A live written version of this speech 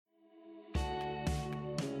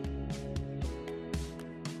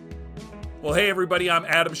Well, hey everybody, I'm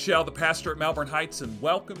Adam Shell, the pastor at Melbourne Heights, and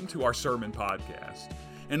welcome to our sermon podcast.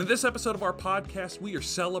 And in this episode of our podcast, we are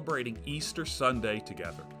celebrating Easter Sunday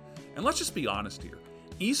together. And let's just be honest here.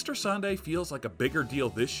 Easter Sunday feels like a bigger deal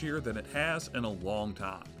this year than it has in a long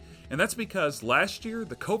time. And that's because last year,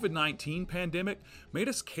 the COVID-19 pandemic made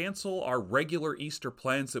us cancel our regular Easter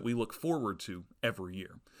plans that we look forward to every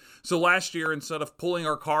year. So last year, instead of pulling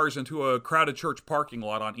our cars into a crowded church parking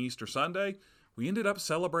lot on Easter Sunday, we ended up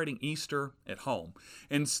celebrating Easter at home.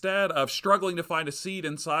 Instead of struggling to find a seat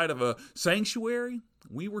inside of a sanctuary,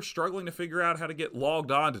 we were struggling to figure out how to get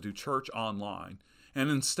logged on to do church online. And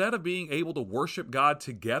instead of being able to worship God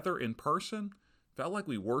together in person, felt like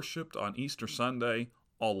we worshiped on Easter Sunday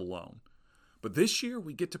all alone. But this year,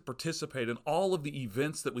 we get to participate in all of the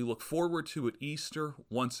events that we look forward to at Easter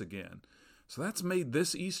once again. So that's made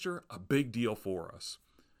this Easter a big deal for us.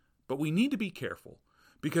 But we need to be careful.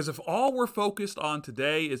 Because if all we're focused on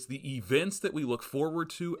today is the events that we look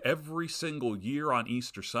forward to every single year on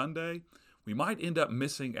Easter Sunday, we might end up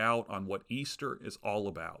missing out on what Easter is all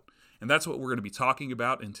about. And that's what we're going to be talking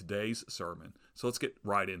about in today's sermon. So let's get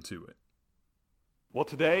right into it. Well,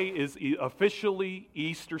 today is officially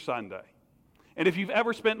Easter Sunday. And if you've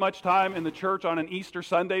ever spent much time in the church on an Easter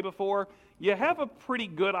Sunday before, you have a pretty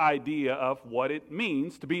good idea of what it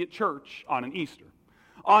means to be at church on an Easter.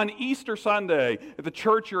 On Easter Sunday, at the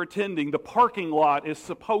church you're attending, the parking lot is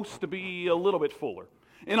supposed to be a little bit fuller.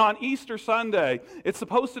 And on Easter Sunday, it's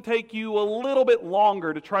supposed to take you a little bit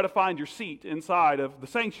longer to try to find your seat inside of the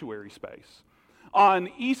sanctuary space. On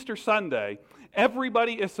Easter Sunday,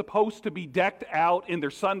 everybody is supposed to be decked out in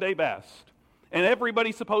their Sunday best. And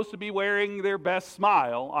everybody's supposed to be wearing their best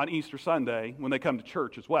smile on Easter Sunday when they come to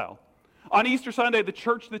church as well. On Easter Sunday, the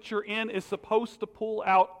church that you're in is supposed to pull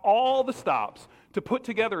out all the stops to put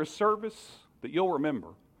together a service that you'll remember.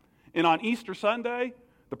 And on Easter Sunday,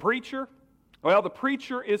 the preacher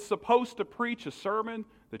is supposed to preach a sermon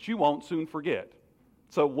that you won't soon forget.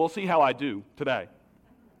 So we'll see how I do today.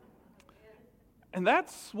 And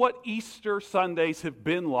that's what Easter Sundays have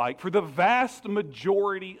been like for the vast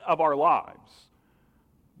majority of our lives.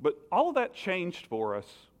 But all of that changed for us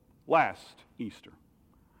last Easter.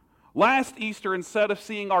 Last Easter, instead of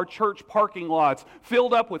seeing our church parking lots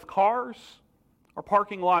filled up with cars, our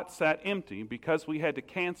parking lot sat empty because we had to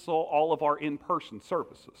cancel all of our in-person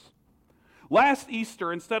services. Last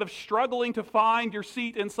Easter, instead of struggling to find your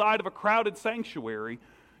seat inside of a crowded sanctuary,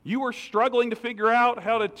 you were struggling to figure out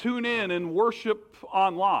how to tune in and worship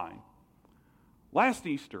online. Last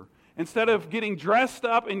Easter, instead of getting dressed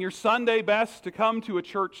up in your Sunday best to come to a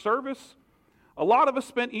church service, a lot of us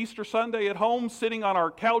spent Easter Sunday at home sitting on our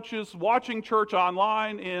couches watching church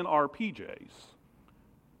online in our PJs.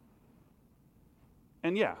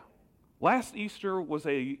 And yeah, last Easter was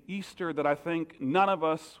an Easter that I think none of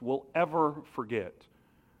us will ever forget.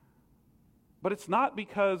 But it's not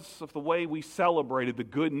because of the way we celebrated the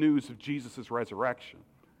good news of Jesus' resurrection.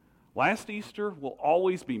 Last Easter will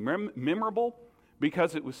always be memorable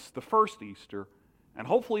because it was the first Easter and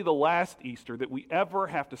hopefully the last Easter that we ever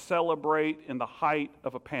have to celebrate in the height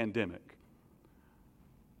of a pandemic.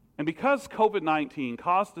 And because COVID-19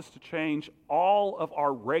 caused us to change all of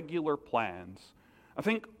our regular plans, I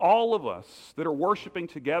think all of us that are worshiping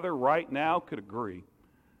together right now could agree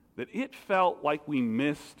that it felt like we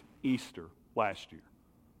missed Easter last year,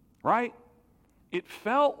 right? It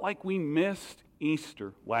felt like we missed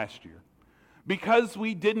Easter last year because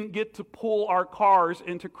we didn't get to pull our cars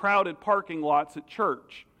into crowded parking lots at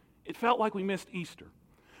church. It felt like we missed Easter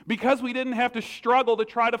because we didn't have to struggle to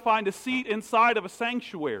try to find a seat inside of a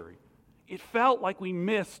sanctuary. It felt like we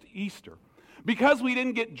missed Easter because we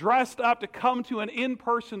didn't get dressed up to come to an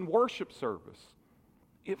in-person worship service.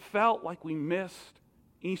 It felt like we missed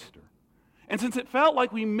Easter. And since it felt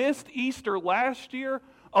like we missed Easter last year,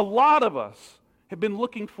 a lot of us have been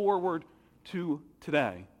looking forward to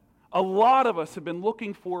today. A lot of us have been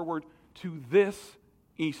looking forward to this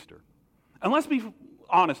Easter. And let's be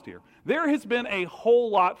honest here. There has been a whole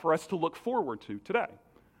lot for us to look forward to today.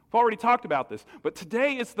 We've already talked about this, but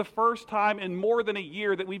today is the first time in more than a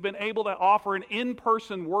year that we've been able to offer an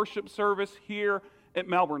in-person worship service here at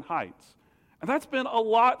Melbourne Heights. And that's been a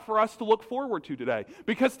lot for us to look forward to today,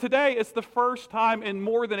 because today is the first time in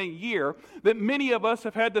more than a year that many of us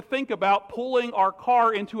have had to think about pulling our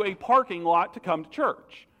car into a parking lot to come to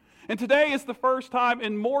church. And today is the first time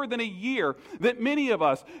in more than a year that many of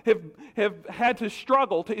us have had to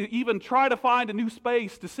struggle to even try to find a new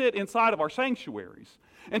space to sit inside of our sanctuaries.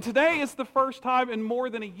 And today is the first time in more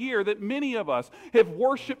than a year that many of us have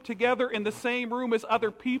worshiped together in the same room as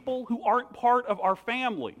other people who aren't part of our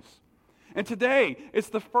families. And today, it's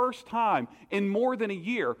the first time in more than a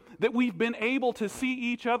year that we've been able to see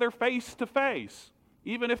each other face to face,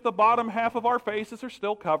 even if the bottom half of our faces are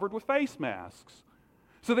still covered with face masks.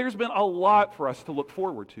 So there's been a lot for us to look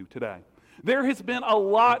forward to today. There has been a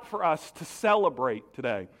lot for us to celebrate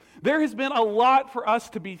today. There has been a lot for us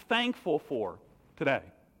to be thankful for today.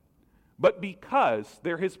 But because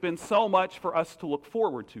there has been so much for us to look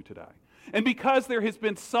forward to today, and because there has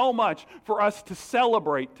been so much for us to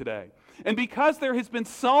celebrate today, and because there has been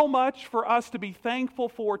so much for us to be thankful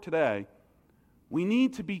for today, we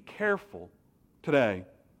need to be careful today,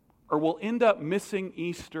 or we'll end up missing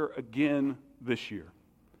Easter again this year.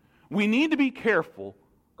 We need to be careful,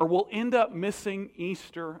 or we'll end up missing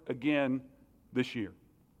Easter again this year.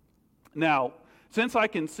 Now, since I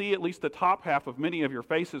can see at least the top half of many of your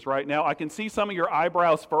faces right now, I can see some of your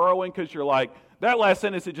eyebrows furrowing because you're like, that last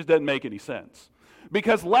sentence, it just doesn't make any sense.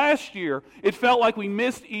 Because last year, it felt like we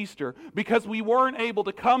missed Easter because we weren't able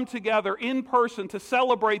to come together in person to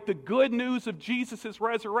celebrate the good news of Jesus'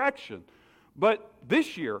 resurrection. But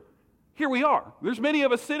this year, here we are. There's many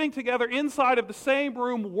of us sitting together inside of the same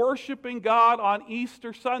room worshiping God on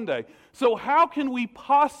Easter Sunday. So how can we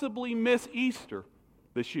possibly miss Easter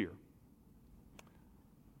this year?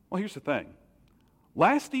 Well, here's the thing.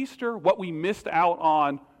 Last Easter, what we missed out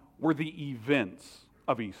on were the events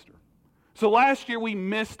of Easter. So last year, we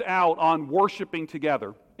missed out on worshiping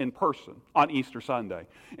together in person on Easter Sunday.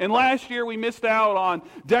 And last year, we missed out on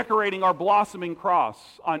decorating our blossoming cross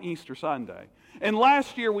on Easter Sunday. And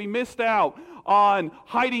last year, we missed out on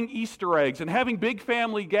hiding Easter eggs and having big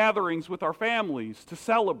family gatherings with our families to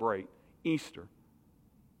celebrate Easter.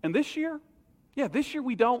 And this year, this year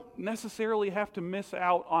we don't necessarily have to miss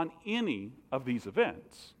out on any of these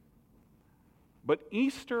events. But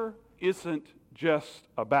Easter isn't just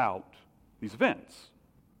about these events.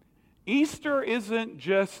 Easter isn't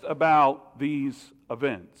just about these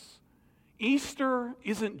events. Easter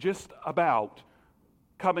isn't just about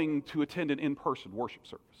coming to attend an in-person worship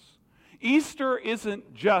service. Easter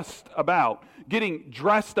isn't just about getting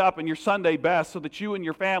dressed up in your Sunday best so that you and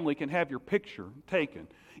your family can have your picture taken.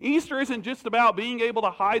 Easter isn't just about being able to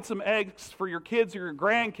hide some eggs for your kids or your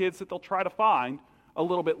grandkids that they'll try to find a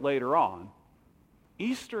little bit later on.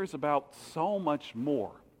 Easter is about so much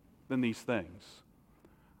more than these things.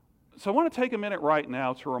 So I want to take a minute right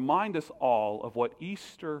now to remind us all of what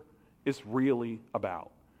Easter is really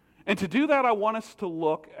about. And to do that, I want us to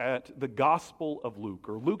look at the Gospel of Luke,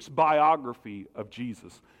 or Luke's biography of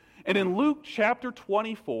Jesus. And in Luke chapter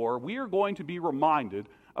 24, we are going to be reminded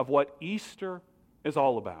of what Easter is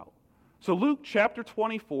all about. So Luke chapter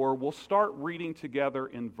 24, we'll start reading together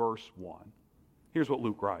in verse 1. Here's what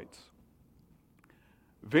Luke writes.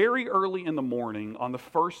 Very early in the morning, on the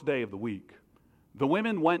first day of the week, the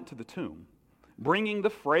women went to the tomb, bringing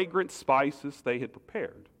the fragrant spices they had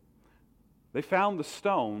prepared. They found the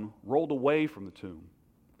stone rolled away from the tomb.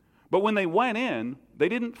 But when they went in, they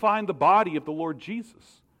didn't find the body of the Lord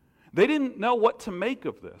Jesus. They didn't know what to make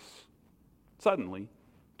of this. Suddenly,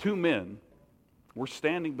 two men were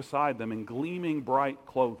standing beside them in gleaming bright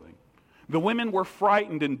clothing. The women were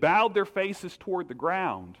frightened and bowed their faces toward the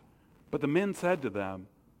ground. But the men said to them,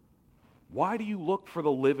 "Why do you look for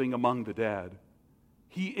the living among the dead?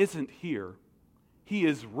 He isn't here. He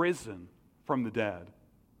is risen from the dead."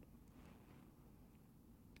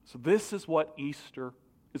 So this is what Easter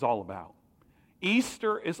is all about.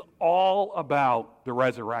 Easter is all about the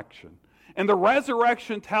resurrection. And the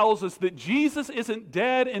resurrection tells us that Jesus isn't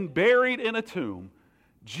dead and buried in a tomb.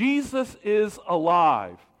 Jesus is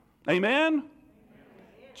alive. Amen?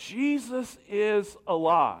 Jesus is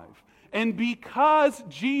alive. And because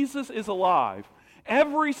Jesus is alive,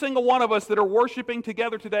 every single one of us that are worshiping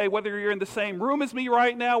together today, whether you're in the same room as me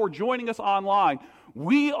right now or joining us online,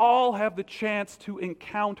 we all have the chance to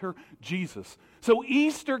encounter Jesus. So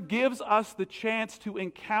Easter gives us the chance to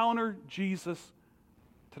encounter Jesus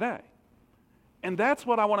today. And that's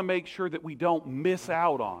what I want to make sure that we don't miss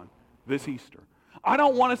out on this Easter. I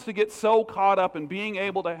don't want us to get so caught up in being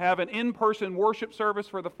able to have an in-person worship service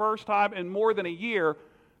for the first time in more than a year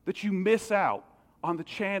that you miss out on the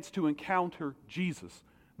chance to encounter Jesus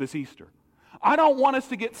this Easter. I don't want us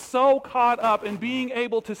to get so caught up in being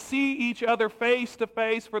able to see each other face to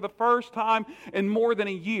face for the first time in more than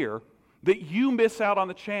a year that you miss out on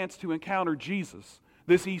the chance to encounter Jesus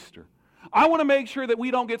this Easter. I want to make sure that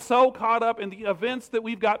we don't get so caught up in the events that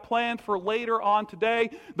we've got planned for later on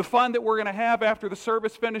today, the fun that we're going to have after the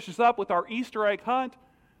service finishes up with our Easter egg hunt,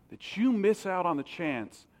 that you miss out on the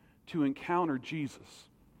chance to encounter Jesus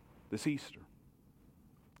this Easter.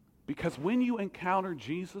 Because when you encounter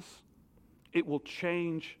Jesus, it will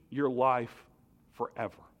change your life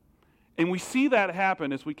forever. And we see that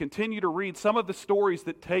happen as we continue to read some of the stories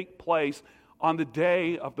that take place on the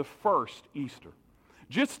day of the first Easter.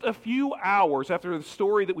 Just a few hours after the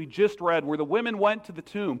story that we just read, where the women went to the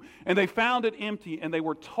tomb and they found it empty, and they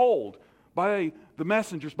were told by the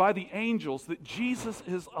messengers, by the angels, that Jesus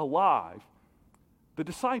is alive, the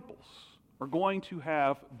disciples are going to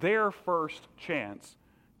have their first chance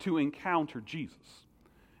to encounter Jesus.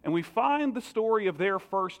 And we find the story of their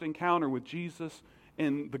first encounter with Jesus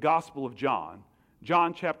in the Gospel of John,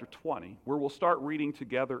 John chapter 20, where we'll start reading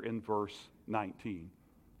together in verse 19.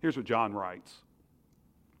 Here's what John writes.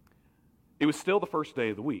 It was still the first day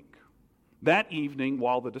of the week. That evening,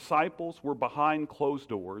 while the disciples were behind closed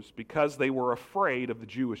doors because they were afraid of the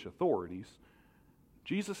Jewish authorities,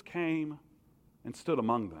 Jesus came and stood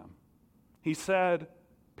among them. He said,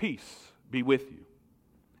 "Peace be with you."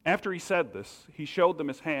 After he said this, he showed them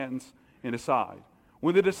his hands and his side.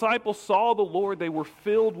 When the disciples saw the Lord, they were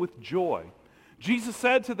filled with joy. Jesus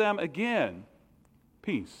said to them again,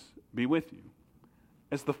 "Peace be with you.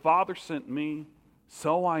 As the Father sent me,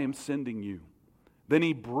 so I am sending you." Then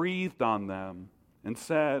he breathed on them and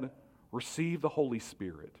said, "Receive the Holy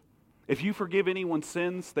Spirit. If you forgive anyone's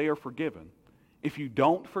sins, they are forgiven. If you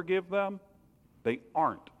don't forgive them, they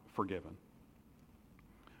aren't forgiven."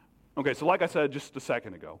 Okay, so like I said just a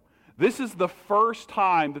second ago, this is the first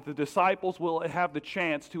time that the disciples will have the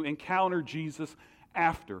chance to encounter Jesus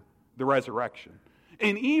after the resurrection.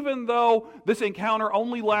 And even though this encounter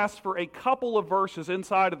only lasts for a couple of verses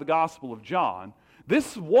inside of the Gospel of John,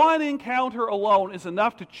 this one encounter alone is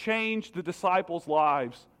enough to change the disciples'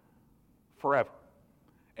 lives forever.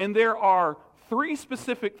 And there are three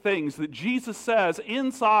specific things that Jesus says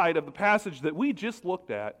inside of the passage that we just looked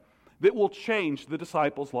at that will change the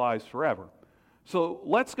disciples' lives forever. So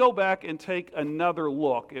let's go back and take another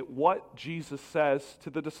look at what Jesus says to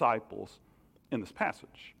the disciples in this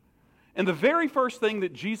passage. And the very first thing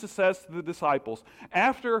that Jesus says to the disciples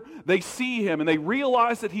after they see him and they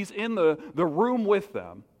realize that he's in the room with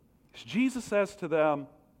them, is Jesus says to them,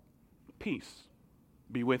 "Peace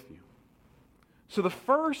be with you." So the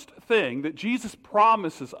first thing that Jesus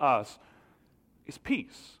promises us is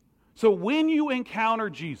peace. So when you encounter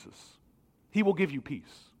Jesus, he will give you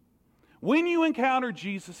peace. When you encounter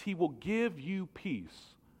Jesus, he will give you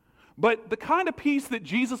peace. But the kind of peace that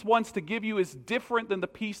Jesus wants to give you is different than the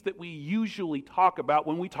peace that we usually talk about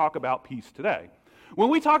when we talk about peace today. When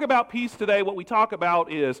we talk about peace today, what we talk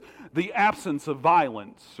about is the absence of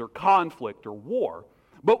violence or conflict or war.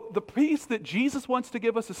 But the peace that Jesus wants to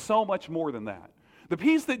give us is so much more than that. The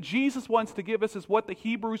peace that Jesus wants to give us is what the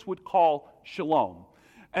Hebrews would call shalom.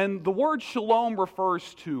 And the word shalom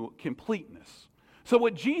refers to completeness. So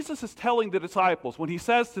what Jesus is telling the disciples when he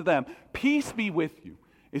says to them, "Peace be with you,"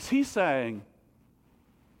 is he saying,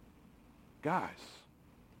 guys,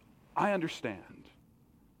 I understand.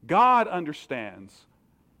 God understands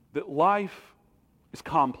that life is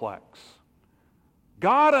complex.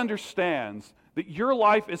 God understands that your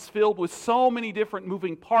life is filled with so many different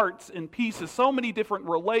moving parts and pieces, so many different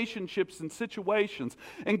relationships and situations.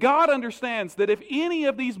 And God understands that if any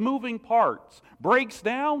of these moving parts breaks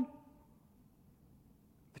down,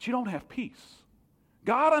 that you don't have peace.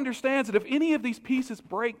 God understands that if any of these pieces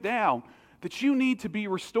break down, that you need to be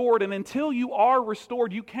restored. And until you are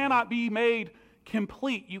restored, you cannot be made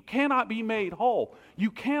complete. You cannot be made whole. You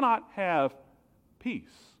cannot have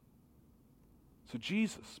peace. So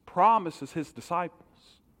Jesus promises his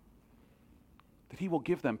disciples that he will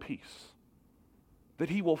give them peace, that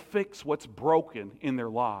he will fix what's broken in their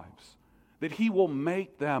lives, that he will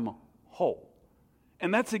make them whole.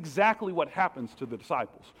 And that's exactly what happens to the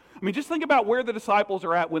disciples. I mean, just think about where the disciples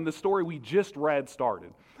are at when the story we just read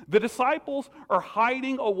started. The disciples are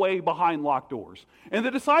hiding away behind locked doors. And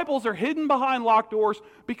the disciples are hidden behind locked doors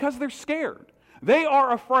because they're scared. They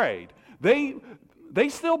are afraid. They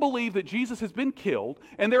still believe that Jesus has been killed,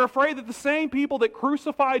 and they're afraid that the same people that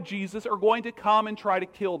crucified Jesus are going to come and try to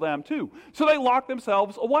kill them too. So they lock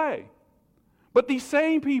themselves away. But these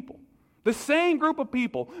same people, the same group of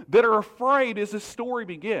people that are afraid as this story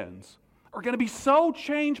begins, are going to be so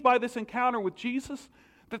changed by this encounter with Jesus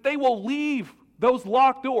that they will leave those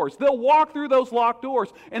locked doors. They'll walk through those locked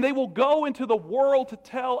doors, and they will go into the world to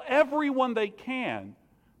tell everyone they can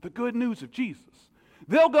the good news of Jesus.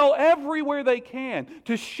 They'll go everywhere they can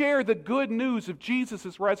to share the good news of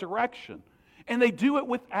Jesus' resurrection. And they do it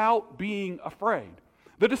without being afraid.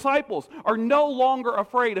 The disciples are no longer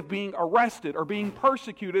afraid of being arrested or being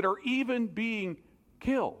persecuted or even being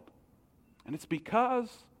killed. And it's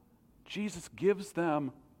because Jesus gives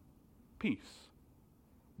them peace.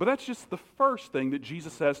 But that's just the first thing that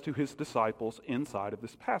Jesus says to his disciples inside of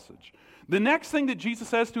this passage. The next thing that Jesus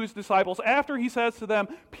says to his disciples after he says to them,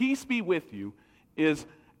 "Peace be with you," is,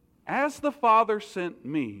 "As the Father sent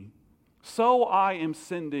me, so I am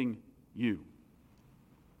sending you."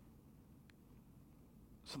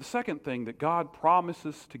 So the second thing that God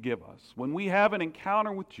promises to give us when we have an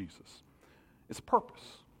encounter with Jesus is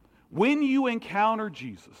purpose. When you encounter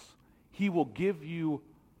Jesus, he will give you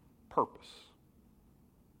purpose.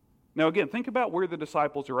 Now again, think about where the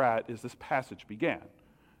disciples are at as this passage began.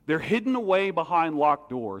 They're hidden away behind locked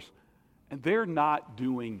doors, and they're not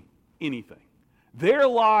doing anything. Their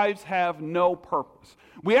lives have no purpose.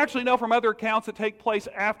 We actually know from other accounts that take place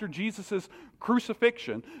after Jesus'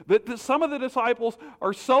 crucifixion that some of the disciples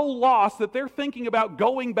are so lost that they're thinking about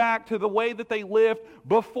going back to the way that they lived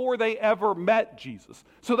before they ever met Jesus.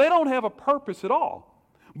 So they don't have a purpose at all.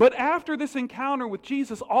 But after this encounter with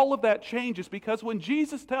Jesus, all of that changes, because when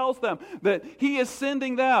Jesus tells them that he is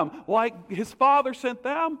sending them like his Father sent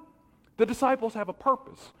them, the disciples have a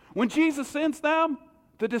purpose. When Jesus sends them,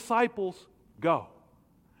 the disciples go.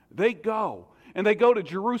 They go. And they go to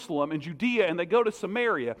Jerusalem and Judea, and they go to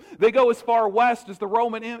Samaria. They go as far west as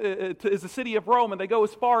the city of Rome, and they go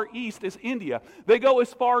as far east as India. They go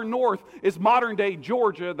as far north as modern-day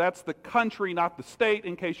Georgia. That's the country, not the state,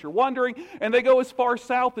 in case you're wondering. And they go as far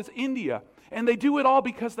south as India. And they do it all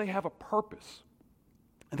because they have a purpose.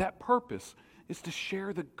 And that purpose is to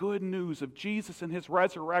share the good news of Jesus and his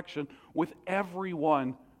resurrection with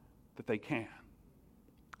everyone that they can.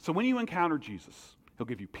 So when you encounter Jesus, he'll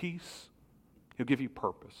give you peace. He'll give you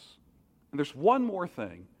purpose. And there's one more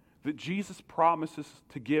thing that Jesus promises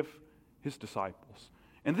to give his disciples.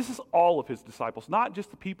 And this is all of his disciples, not just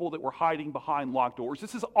the people that were hiding behind locked doors.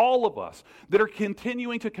 This is all of us that are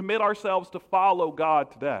continuing to commit ourselves to follow God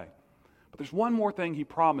today. But there's one more thing he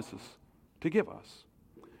promises to give us.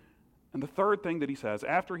 And the third thing that he says,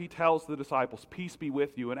 after he tells the disciples, "Peace be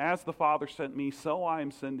with you, and as the Father sent me, so I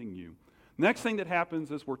am sending you." Next thing that happens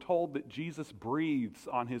is we're told that Jesus breathes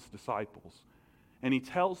on his disciples, and he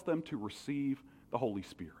tells them to receive the Holy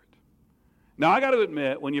Spirit. Now, I got to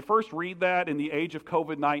admit, when you first read that in the age of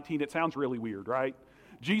COVID-19, it sounds really weird, right?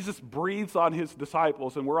 Jesus breathes on his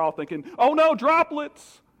disciples, and we're all thinking, "Oh no,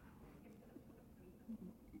 droplets!"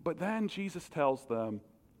 But then Jesus tells them,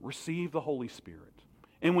 receive the Holy Spirit.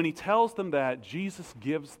 And when he tells them that, Jesus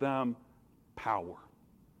gives them power.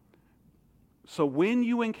 So when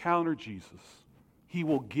you encounter Jesus, he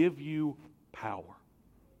will give you power.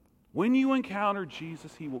 When you encounter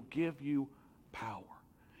Jesus, he will give you power.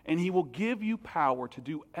 And he will give you power to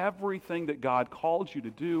do everything that God called you to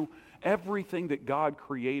do, everything that God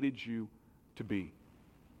created you to be.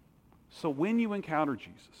 So when you encounter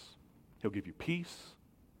Jesus, he'll give you peace,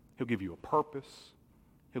 he'll give you a purpose,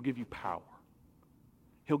 he'll give you power.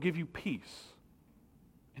 He'll give you peace,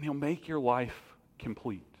 and he'll make your life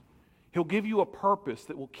complete. He'll give you a purpose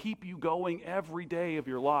that will keep you going every day of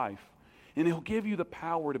your life. And he'll give you the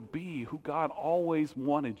power to be who God always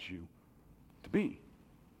wanted you to be.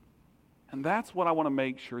 And that's what I want to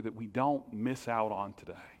make sure that we don't miss out on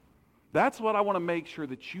today. That's what I want to make sure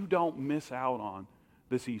that you don't miss out on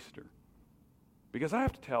this Easter. Because I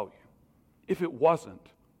have to tell you, if it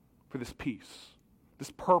wasn't for this peace,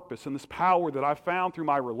 this purpose, and this power that I found through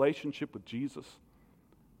my relationship with Jesus,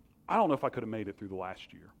 I don't know if I could have made it through the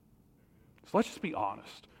last year. So let's just be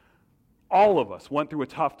honest. All of us went through a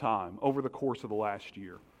tough time over the course of the last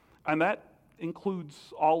year. And that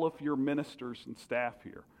includes all of your ministers and staff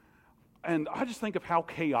here. And I just think of how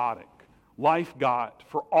chaotic life got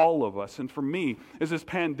for all of us and for me as this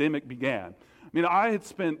pandemic began. I mean, I had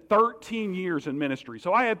spent 13 years in ministry,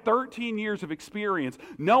 so I had 13 years of experience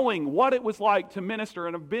knowing what it was like to minister,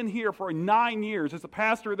 and I've been here for 9 years as a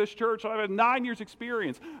pastor of this church. So I've had 9 years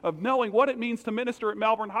experience of knowing what it means to minister at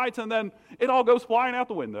Melbourne Heights, and then it all goes flying out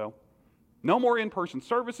the window. No more in-person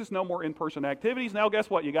services, no more in-person activities. Now guess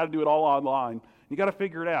what? You got to do it all online. You got to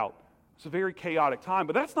figure it out. It's a very chaotic time,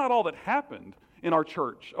 but that's not all that happened in our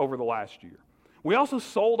church over the last year. We also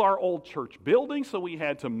sold our old church building, so we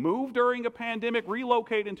had to move during a pandemic,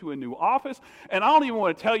 relocate into a new office. And I don't even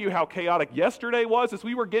want to tell you how chaotic yesterday was as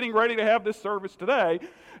we were getting ready to have this service today.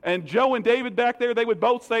 And Joe and David back there, they would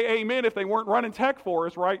both say amen if they weren't running tech for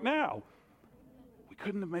us right now. We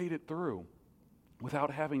couldn't have made it through without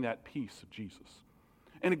having that peace of Jesus.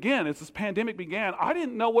 And again, as this pandemic began, I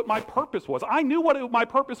didn't know what my purpose was. I knew what my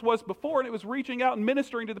purpose was before, and it was reaching out and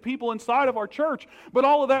ministering to the people inside of our church. But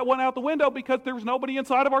all of that went out the window because there was nobody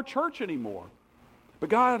inside of our church anymore. But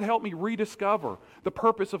God helped me rediscover the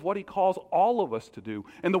purpose of what He calls all of us to do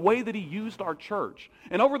and the way that He used our church.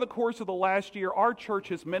 And over the course of the last year, our church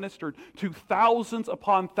has ministered to thousands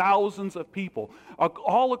upon thousands of people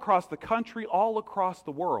all across the country, all across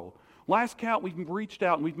the world. Last count, we've reached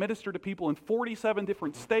out and we've ministered to people in 47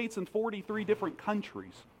 different states and 43 different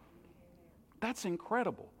countries. That's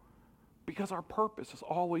incredible because our purpose is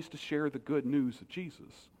always to share the good news of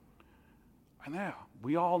Jesus. And now,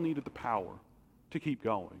 we all needed the power to keep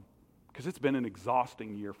going because it's been an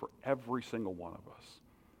exhausting year for every single one of us.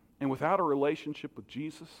 And without a relationship with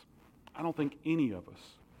Jesus, I don't think any of us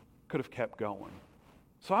could have kept going.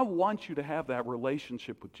 So I want you to have that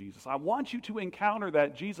relationship with Jesus. I want you to encounter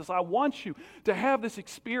that Jesus. I want you to have this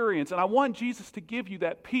experience, and I want Jesus to give you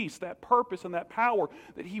that peace, that purpose, and that power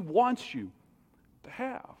that He wants you to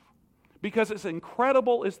have. Because as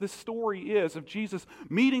incredible as this story is of Jesus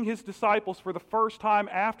meeting His disciples for the first time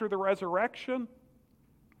after the resurrection,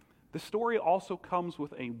 the story also comes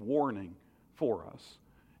with a warning for us.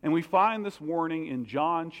 And we find this warning in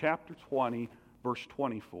John chapter 20, verse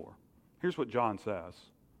 24. Here's what John says.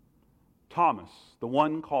 Thomas, the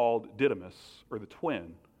one called Didymus, or the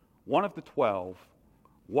twin, one of the 12,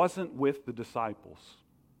 wasn't with the disciples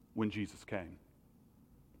when Jesus came.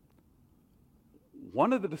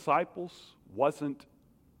 One of the disciples wasn't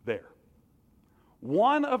there.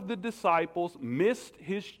 One of the disciples missed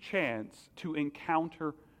his chance to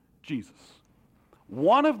encounter Jesus.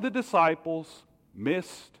 One of the disciples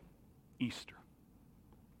missed Easter.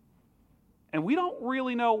 And we don't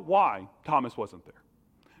really know why Thomas wasn't there.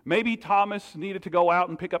 Maybe Thomas needed to go out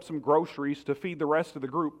and pick up some groceries to feed the rest of the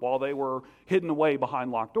group while they were hidden away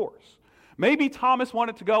behind locked doors. Maybe Thomas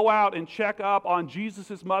wanted to go out and check up on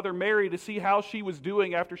Jesus' mother Mary to see how she was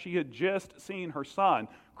doing after she had just seen her son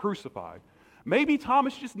crucified. Maybe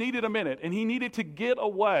Thomas just needed a minute and he needed to get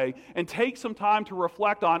away and take some time to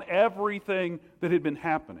reflect on everything that had been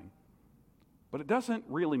happening. But it doesn't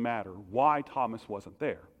really matter why Thomas wasn't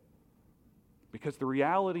there, because the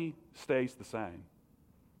reality stays the same.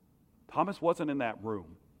 Thomas wasn't in that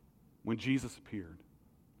room when Jesus appeared.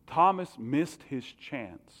 Thomas missed his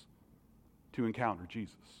chance to encounter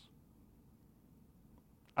Jesus.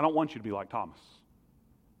 I don't want you to be like Thomas.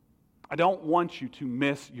 I don't want you to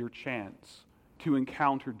miss your chance to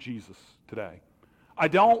encounter Jesus today. I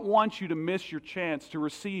don't want you to miss your chance to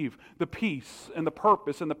receive the peace and the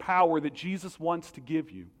purpose and the power that Jesus wants to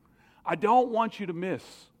give you. I don't want you to miss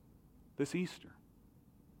this Easter.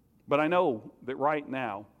 But I know that right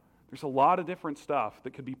now, there's a lot of different stuff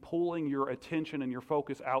that could be pulling your attention and your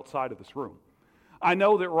focus outside of this room. I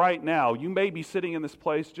know that right now, you may be sitting in this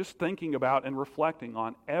place just thinking about and reflecting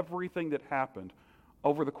on everything that happened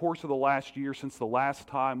over the course of the last year since the last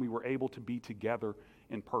time we were able to be together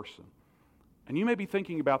in person. And you may be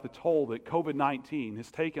thinking about the toll that COVID-19 has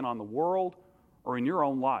taken on the world or in your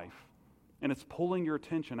own life, and it's pulling your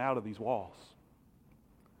attention out of these walls.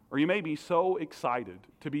 Or you may be so excited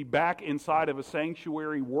to be back inside of a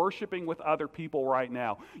sanctuary worshiping with other people right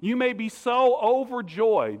now. You may be so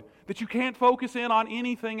overjoyed that you can't focus in on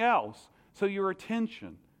anything else, so your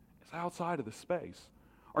attention is outside of the space.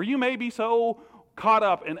 Or you may be so caught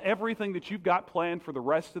up in everything that you've got planned for the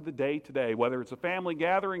rest of the day today, whether it's a family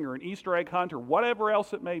gathering or an Easter egg hunt or whatever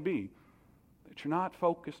else it may be, that you're not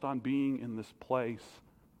focused on being in this place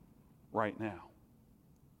right now.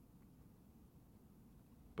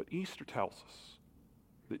 But Easter tells us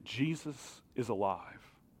that Jesus is alive.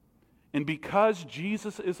 And because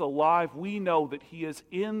Jesus is alive, we know that He is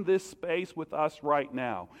in this space with us right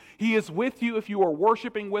now. He is with you if you are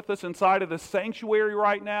worshiping with us inside of the sanctuary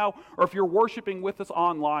right now, or if you're worshiping with us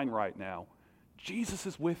online right now. Jesus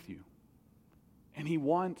is with you, and He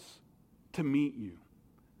wants to meet you.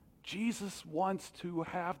 Jesus wants to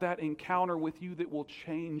have that encounter with you that will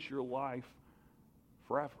change your life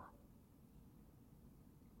forever.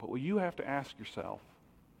 But what you have to ask yourself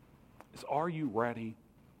is, are you ready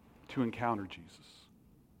to encounter Jesus?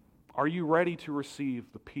 Are you ready to receive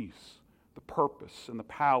the peace, the purpose, and the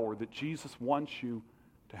power that Jesus wants you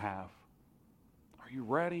to have? Are you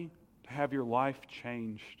ready to have your life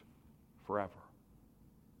changed forever?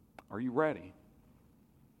 Are you ready?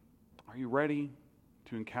 Are you ready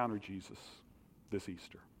to encounter Jesus this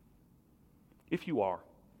Easter? If you are,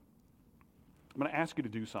 I'm going to ask you to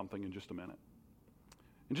do something in just a minute.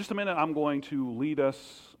 In just a minute, I'm going to lead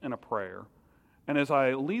us in a prayer. And as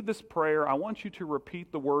I lead this prayer, I want you to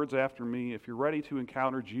repeat the words after me if you're ready to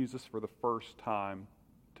encounter Jesus for the first time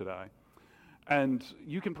today. And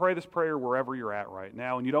you can pray this prayer wherever you're at right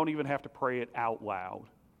now, and you don't even have to pray it out loud.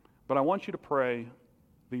 But I want you to pray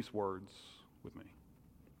these words with me.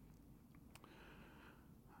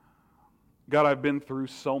 God, I've been through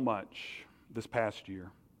so much this past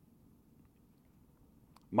year.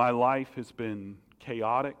 My life has been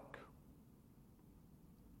chaotic.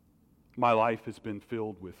 My life has been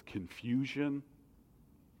filled with confusion.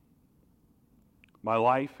 My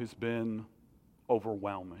life has been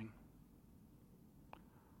overwhelming.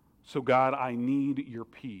 So God, I need your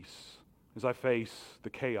peace as I face the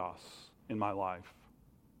chaos in my life.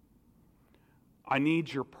 I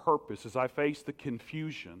need your purpose as I face the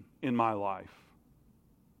confusion in my life.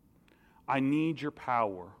 I need your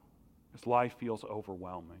power as life feels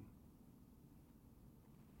overwhelming.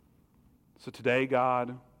 So today,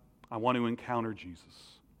 God, I want to encounter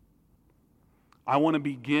Jesus. I want to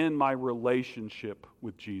begin my relationship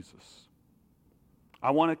with Jesus.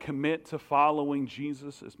 I want to commit to following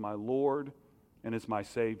Jesus as my Lord and as my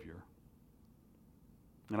Savior.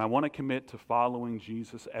 And I want to commit to following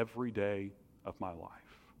Jesus every day of my life.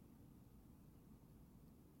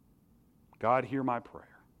 God, hear my prayer.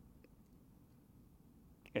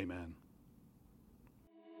 Amen.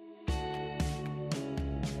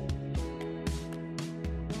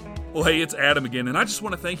 Well, hey, it's Adam again, and I just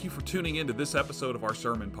want to thank you for tuning into this episode of our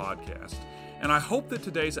sermon podcast. And I hope that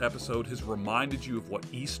today's episode has reminded you of what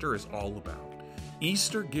Easter is all about.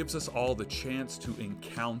 Easter gives us all the chance to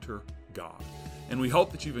encounter God. And we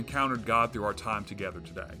hope that you've encountered God through our time together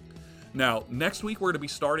today. Now, next week we're going to be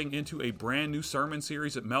starting into a brand new sermon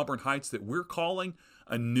series at Melbourne Heights that we're calling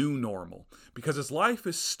A New Normal. Because as life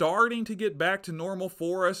is starting to get back to normal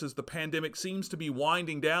for us, as the pandemic seems to be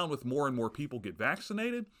winding down with more and more people get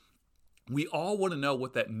vaccinated, we all want to know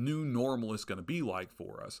what that new normal is going to be like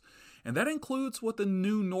for us. And that includes what the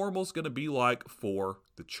new normal is going to be like for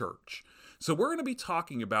the church. So we're going to be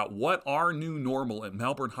talking about what our new normal at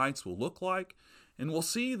Melbourne Heights will look like. And we'll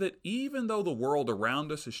see that even though the world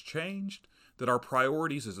around us has changed, that our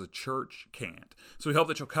priorities as a church can't. So we hope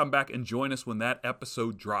that you'll come back and join us when that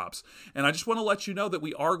episode drops. And I just want to let you know that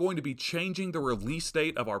we are going to be changing the release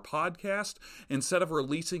date of our podcast. Instead of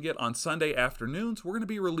releasing it on Sunday afternoons, we're going to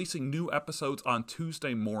be releasing new episodes on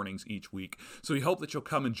Tuesday mornings each week. So we hope that you'll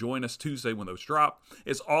come and join us Tuesday when those drop.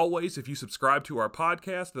 As always, if you subscribe to our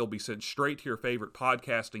podcast, they'll be sent straight to your favorite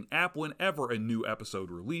podcasting app whenever a new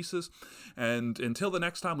episode releases. And until the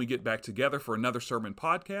next time we get back together for another sermon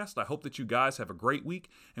podcast, I hope that you guys have a great week,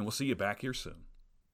 and we'll see you back here soon.